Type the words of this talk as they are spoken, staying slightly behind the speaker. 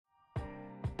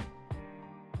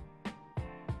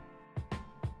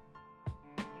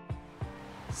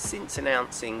Since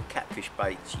announcing Catfish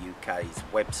Baits UK's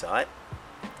website,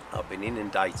 I've been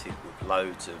inundated with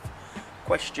loads of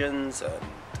questions and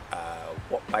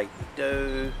what bait we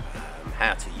do,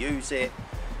 how to use it.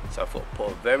 So I thought I'd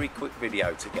put a very quick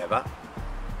video together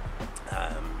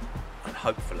and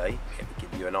hopefully it will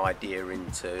give you an idea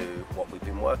into what we've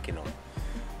been working on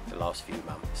the last few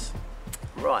months.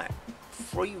 Right,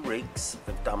 3 rigs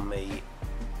have done me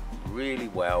really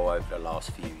well over the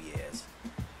last few years.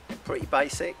 Pretty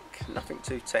basic, nothing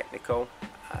too technical,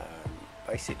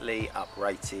 basically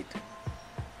uprated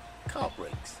carp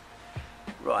rigs.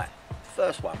 Right,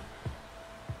 first one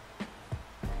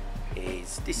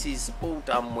is, this is all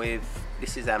done with,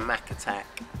 this is our Mack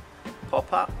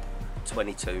pop-up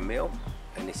 22mm,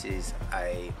 and this is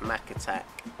a Mack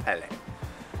pellet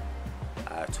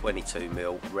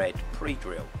 22mm red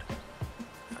pre-drilled,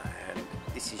 and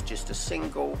this is just a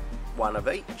single one of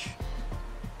each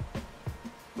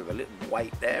with a little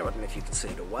weight there. I don't know if you can see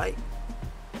the weight.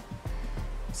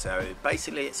 So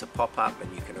basically it's a pop-up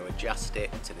and you can adjust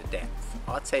it to the depth.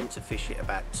 I tend to fish it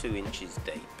about 2 inches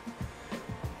deep.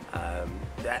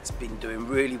 That's been doing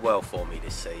really well for me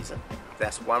this season.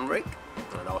 That's one rig,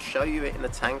 and I'll show you it in the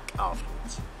tank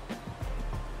afterwards.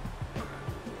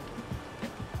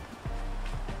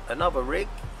 Another rig,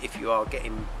 if you are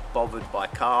getting bothered by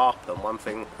carp and one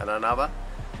thing and another,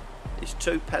 is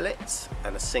 2 pellets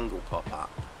and a single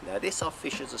pop-up. Now this I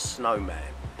fish as a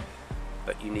snowman,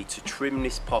 but you need to trim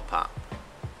this pop-up.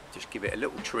 Just give it a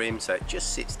little trim so it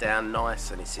just sits down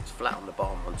nice and it sits flat on the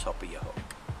bottom on top of your hook.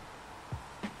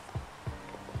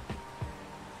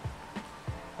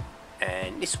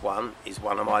 And this one is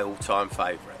one of my all-time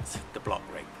favourites, the block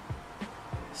rig.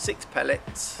 6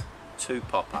 pellets, 2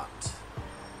 pop-ups.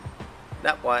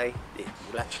 That way it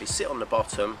will actually sit on the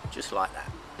bottom just like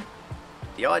that.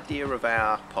 The idea of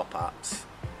our pop-ups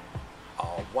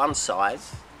are one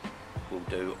size will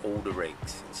do all the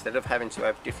rigs. Instead of having to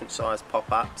have different size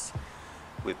pop-ups,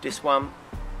 with this one,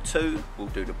 2 will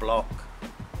do the block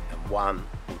and 1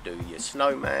 will do your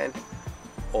snowman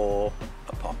or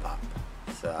a pop-up.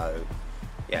 So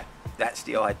yeah, that's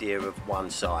the idea of one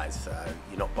size, so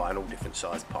you're not buying all different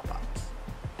size pop-ups.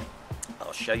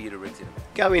 I'll show you the rigs in a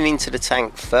minute. Going into the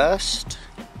tank first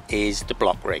is the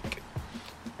block rig.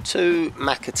 2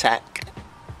 Mack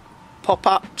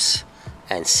pop-ups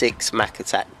and 6 Mack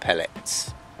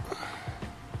pellets.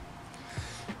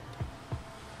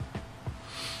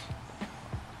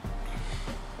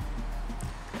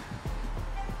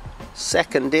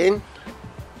 Second in,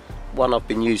 one I've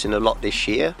been using a lot this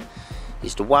year,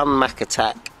 is the 1 Mack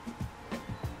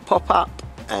pop-up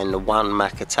and the 1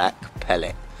 Mack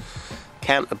pellet,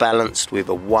 counterbalanced with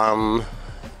a 1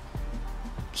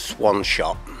 swan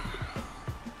shot.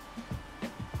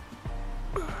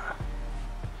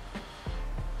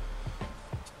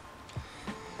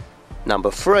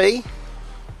 Number 3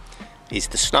 is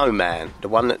the snowman, the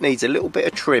one that needs a little bit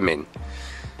of trimming.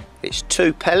 It's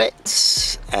 2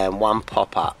 pellets and 1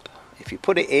 pop-up. If you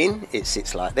put it in, it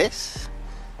sits like this,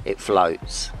 it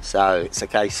floats. So it's a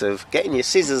case of getting your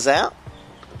scissors out,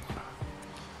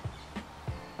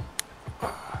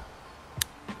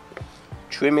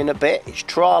 trimming a bit. It's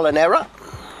trial and error.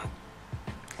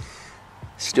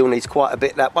 Still needs quite a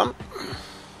bit, that one.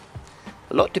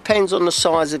 A lot depends on the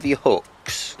size of your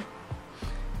hooks.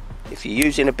 If you're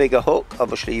using a bigger hook,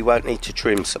 obviously you won't need to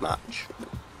trim so much.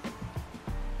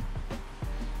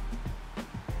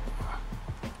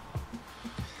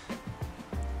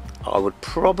 I would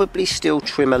probably still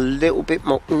trim a little bit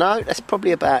more. No, that's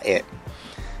probably about it.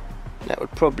 That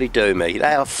would probably do me.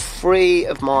 They are 3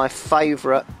 of my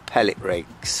favourite pellet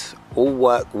rigs. All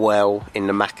work well in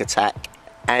the Mack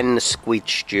and the squid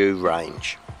stew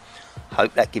range.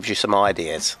 Hope that gives you some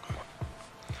ideas.